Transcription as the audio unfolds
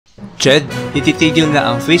DepEd, ititigil na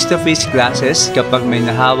ang face-to-face classes kapag may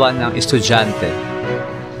nahawa ng estudyante.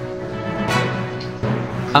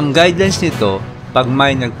 Ang guidelines nito, pag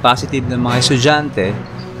may nag-positive ng mga estudyante,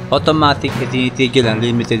 automatic itinitigil ang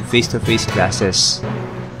limited face-to-face classes.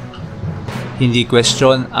 Hindi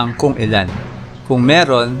question ang kung ilan. Kung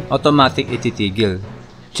meron, automatic ititigil.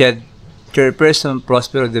 DepEd, Chairperson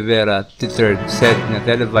Prospero de Vera III said in a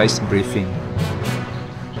televised briefing.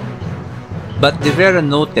 But de Vera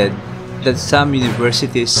noted that some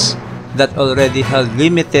universities that already held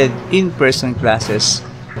limited in-person classes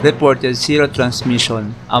reported zero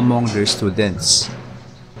transmission among their students.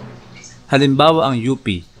 Halimbawa ang UP,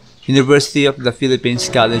 University of the Philippines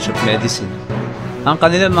College of Medicine. Ang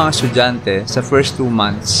kanilang mga estudyante sa first 2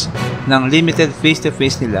 months ng limited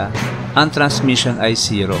face-to-face nila, ang transmission ay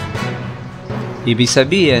zero. Ibig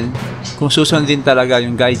sabihin, kung susundin talaga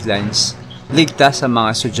yung guidelines, ligtas sa mga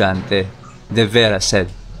estudyante, de Vera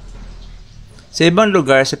said. Sa ibang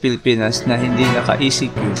lugar sa Pilipinas na hindi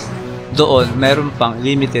naka-ECQ, doon mayroon pang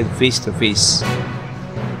limited face-to-face.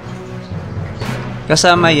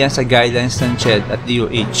 Kasama yan sa guidelines ng DepEd at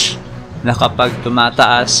DOH na kapag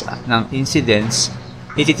tumataas ng incidents,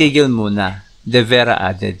 ititigil muna, de Vera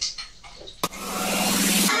added.